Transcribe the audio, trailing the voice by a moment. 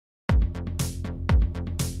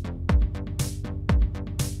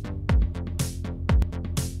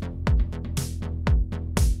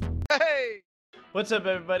What's up,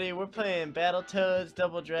 everybody? We're playing BattleToads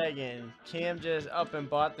Double Dragon. Cam just up and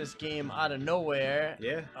bought this game out of nowhere.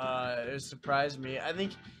 Yeah. It surprised me. I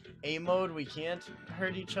think A mode we can't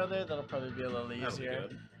hurt each other. That'll probably be a little That'll be easier.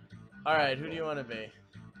 good. All right, who do you want to be?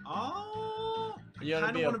 Oh, You want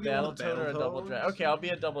to be a BattleToad or a Double Dragon? Okay, I'll be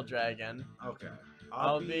a Double Dragon. Okay.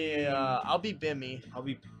 I'll be Bimmy. I'll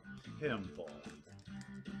be Pimple.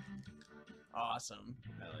 Awesome.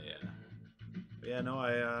 Hell yeah. But yeah, no,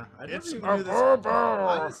 I It's never a even knew this. bubble.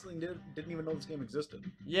 I honestly didn't even know this game existed.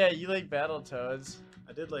 Yeah, you like BattleToads.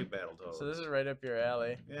 I did like Battletoads. So this is right up your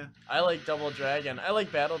alley. Yeah. I like Double Dragon. I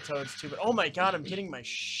like BattleToads too, but oh my god, I'm getting my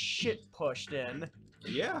shit pushed in.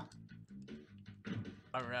 Yeah.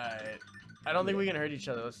 Alright. I don't think we can hurt each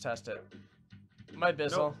other. Let's test it. My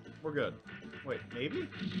Bissell. Nope, we're good. Wait, maybe?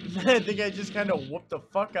 I think I just kind of whooped the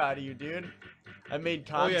fuck out of you, dude. I made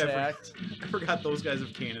contact. Oh, yeah, I forgot those guys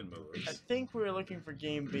have cannon moves. I think we were looking for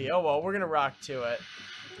game B. Oh well, we're gonna rock to it.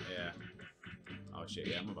 Yeah. Oh shit,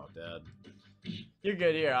 yeah, I'm about dead. You're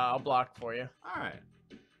good here. I'll block for you. Alright.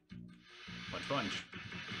 Punch.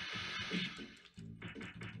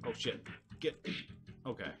 Oh shit. Get.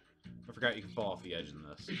 Okay. I forgot you can fall off the edge in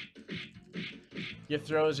this. Your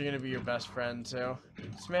throws are gonna be your best friend too.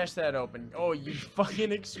 Smash that open. Oh, you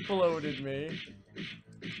fucking exploded me.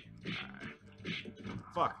 Alright.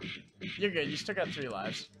 Fuck. You're good. You still got 3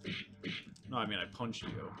 lives. No, I mean I punched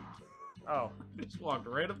you. Oh. I just walked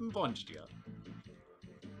right up and punched you.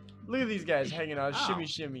 Look at these guys hanging out, Ow.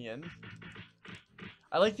 shimmying.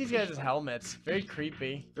 I like these guys' helmets. Very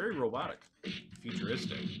creepy. Very robotic.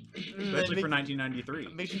 Futuristic. They Especially make- for 1993.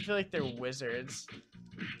 It makes me feel like they're wizards.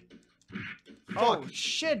 Fuck. Oh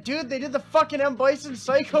shit, dude! They did the fucking M. Bison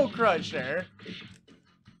Psycho Crusher.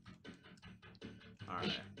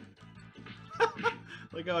 Alright.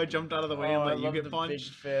 Look how I jumped out of the way Oh, and I let you love get the punched.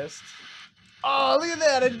 big fist. Oh, look at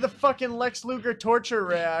that! I did the fucking Lex Luger torture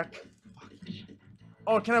rack.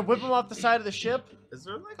 Oh, can I whip him off the side of the ship? Is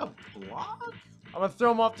there like a block? I'm gonna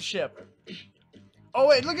throw him off the ship. Oh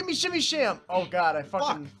wait, look at me shimmy sham! Oh god, I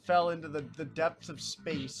fucking fell into the depths of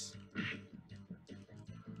space.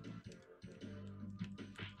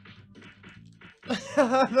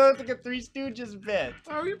 That was like a Three Stooges bit.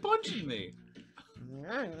 Why are you punching me?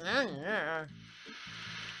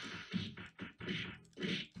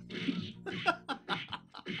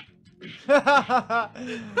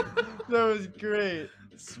 That was great.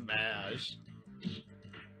 Smash.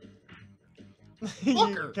 You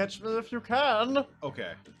Fucker. catch me if you can.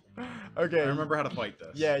 Okay. Okay. I remember how to fight this.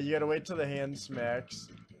 Yeah, you gotta wait till the hand smacks.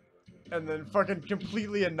 And then fucking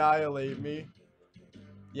completely annihilate me.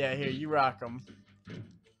 Yeah, here, you rock them.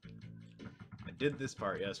 I did this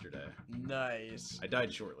part yesterday. Nice. I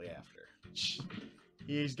died shortly after.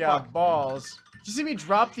 He's got Fuck. balls. Did you see me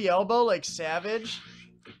drop the elbow like Savage?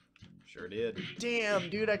 Sure did. Damn,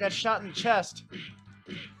 dude, I got shot in the chest.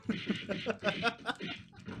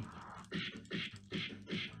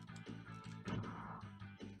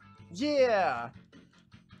 Yeah.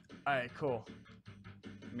 Alright, cool.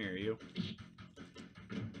 Come here, you.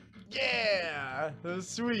 Yeah, that was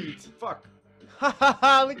sweet. Fuck. Ha ha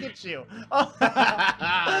ha! Look at you. Oh.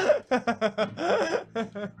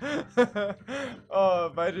 Oh,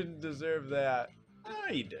 if I didn't deserve that. Ah,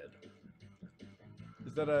 you did.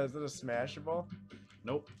 Is that a smashable?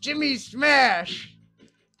 Nope. Jimmy Smash!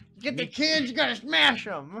 Get the cans, you gotta smash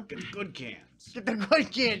them. Get the good cans. Get the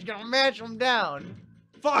good cans, you gotta mash them down.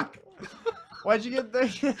 Fuck! Why'd you get the?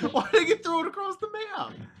 Why did I get thrown across the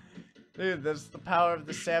map? Dude, that's the power of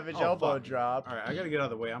the Savage Oh, elbow fuck. drop. Alright, I gotta get out of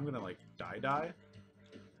the way. I'm gonna, like, die.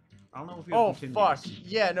 I don't know if you Oh continues. fuck!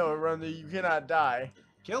 Yeah, no, run. You cannot die.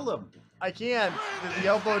 Kill them. I can't. The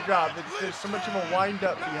elbow drop. There's so much of a wind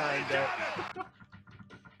up behind it.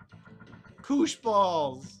 Koosh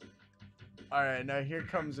balls. All right, now here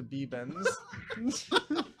comes a B-Bens.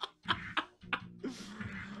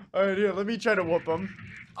 All right, here. Let me try to whoop him.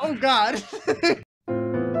 Oh God.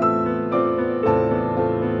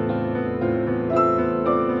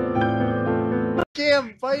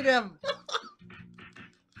 Cam, fight him.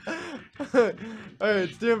 Alright,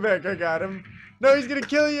 stand back, I got him. No, he's gonna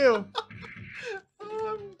kill you!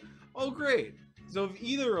 Oh great. So if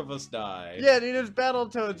either of us die... Yeah, dude, it's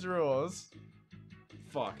Battletoads rules.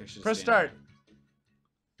 Fuck, I should Press stand. start.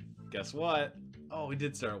 Guess what? Oh, we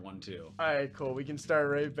did start 1-2. Alright, cool, we can start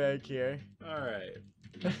right back here. Alright.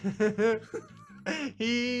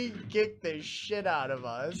 He kicked the shit out of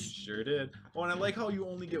us. Sure did. Oh, and I like how you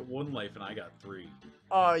only get 1 life and I got 3.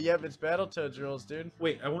 Oh, yep, it's Battletoads rules, dude.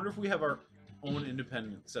 Wait, I wonder if we have our own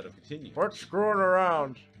independent set of continues. Quit screwing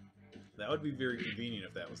around. That would be very convenient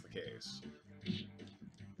if that was the case.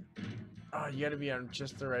 Oh, you gotta be on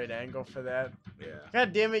just the right angle for that. Yeah.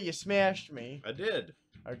 God damn it, you smashed me. I did.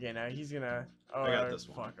 Okay, now he's gonna... Oh, I got this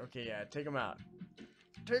one. Fuck, okay, yeah, take him out.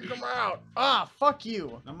 Take him out! Ah, fuck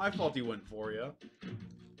you! Not my fault he went for you.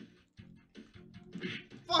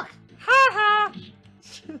 Fuck! Ha ha!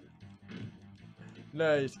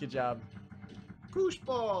 Nice, good job. Koosh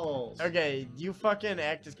balls! Okay, you fucking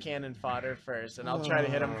act as cannon fodder first, and I'll try to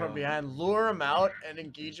hit him from behind. Lure him out and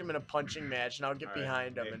engage him in a punching match, and I'll get Alright,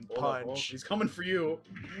 behind him hey, and hold up, punch. He's coming for you.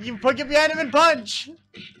 Get behind him and punch!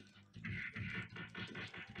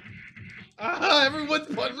 Ah,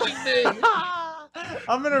 everyone's punching me!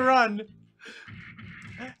 I'm gonna run.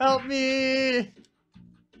 Help me!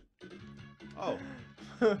 Oh.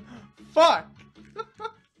 Fuck!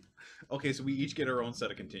 Okay, so we each get our own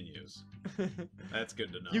set of continues. That's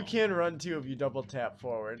good to know. You can run too if you double tap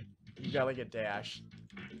forward. You got like a dash.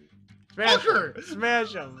 Smash him!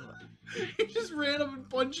 Smash him! He just ran up and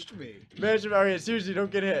punched me. Smash him! Okay, seriously,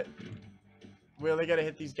 don't get hit. We only gotta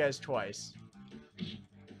hit these guys twice.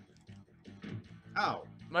 Ow.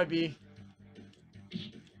 Might be.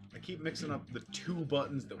 I keep mixing up the 2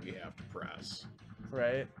 buttons that we have to press.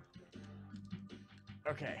 Right?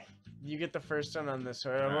 Okay. You get the first one on this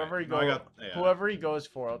one. Right. Whoever he goes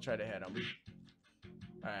for, I'll try to hit him.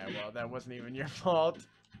 Alright, well, that wasn't even your fault.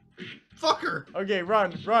 Fucker! Okay,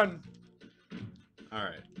 run, run.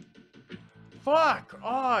 Alright. Fuck!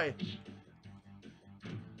 Oh!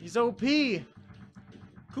 He's OP!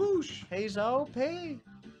 Koosh! He's OP!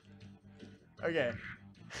 Okay.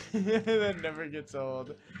 That never gets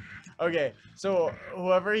old. Okay, so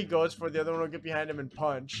whoever he goes for, the other one will get behind him and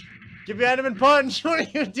punch. Get behind him and punch! What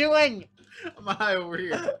are you doing? I'm high over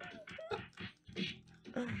here.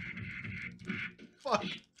 Fuck.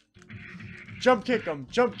 Jump kick him!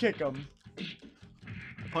 Jump kick him!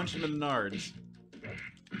 Punch him in the nards.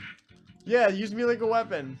 Yeah, use me like a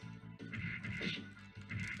weapon.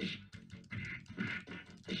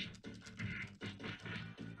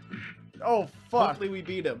 Oh, fuck. Hopefully we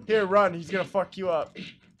beat him. Here, run. He's gonna fuck you up.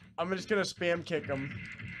 I'm just gonna spam kick him.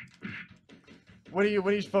 When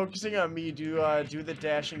he's focusing on me, do the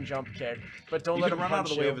dashing jump kick, but don't You let can him run punch out of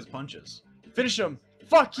the you. way of his punches. Finish him.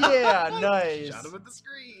 Fuck yeah, nice. Shot him at the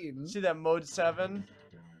screen. See that mode 7?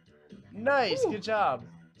 Nice, Ooh. good job.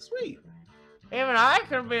 Sweet. Even I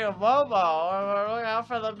could be a Bobo. Look out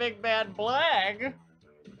for the big bad Black.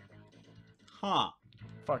 Huh.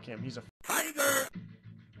 Fuck him. He's a Tiger.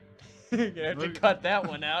 You're gonna have to cut that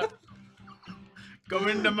one out. Come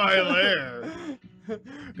into my lair.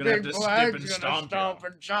 Gonna have to stip and stomp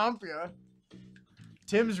and chomp you.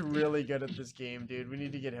 Tim's really good at this game, dude. We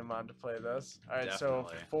need to get him on to play this. Alright, so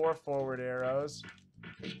Definitely. 4 forward arrows.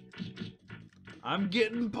 I'm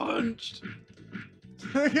getting punched.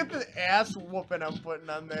 Look at the ass whooping I'm putting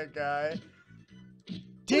on that guy.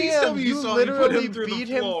 Please tell Damn, me you saw me put literally him through the beat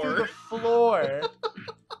him through the floor. floor.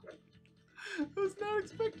 I was not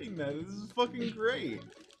expecting that. This is fucking great.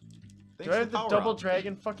 Do I have the Power double Up.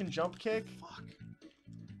 dragon fucking jump kick? Fuck.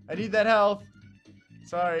 I need that health.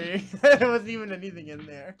 Sorry. There wasn't even anything in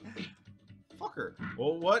there. Fucker.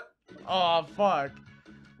 Well, what? Oh, fuck.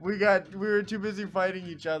 We were too busy fighting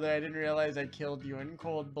each other. I didn't realize I killed you in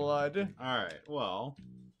cold blood. Alright, well.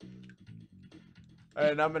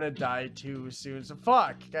 And I'm gonna die too soon, so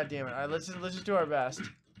fuck. God damn it. Alright, let's just do our best.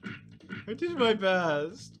 I did my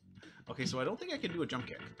best. Okay, so I don't think I can do a jump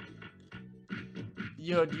kick.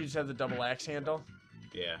 You just have the double axe handle?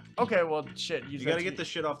 Yeah. Okay, well, shit. You gotta get the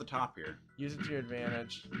shit off the top here. Use it to your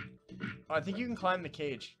advantage. Oh, I think you can climb the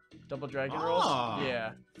cage. Double dragon Ah. rolls?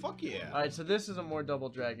 Yeah. Fuck yeah. Alright, so this is a more double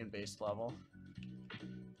dragon based level.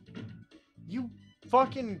 You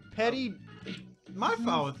fucking petty... My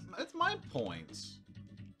fault. It's my points.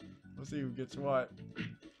 Let's see who gets what.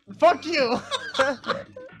 Fuck you!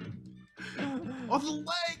 Off the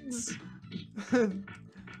legs!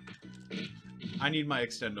 I need my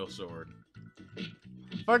extendo sword.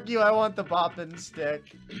 Fuck you, I want the boppin'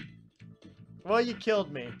 stick. Well, you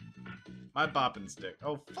killed me. My bopping stick.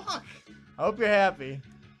 Oh, fuck! I hope you're happy.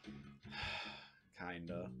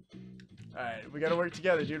 Kinda. Alright, we gotta work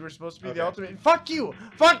together, dude. We're supposed to be the Okay. ultimate. Fuck you!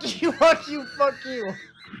 Fuck you! Fuck you! Fuck you!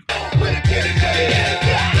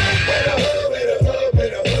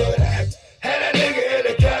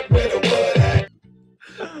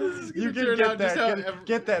 You can get that.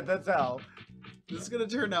 Get that. That's how. This is gonna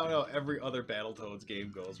turn out how every other Battletoads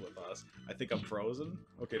game goes with us. I think I'm frozen.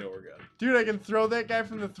 Okay, no, we're good. Dude, I can throw that guy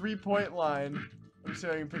from the 3-point line. Let me see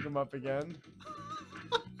if I can pick him up again.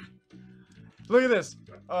 Look at this.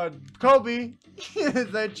 Kobe.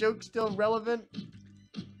 Is that joke still relevant?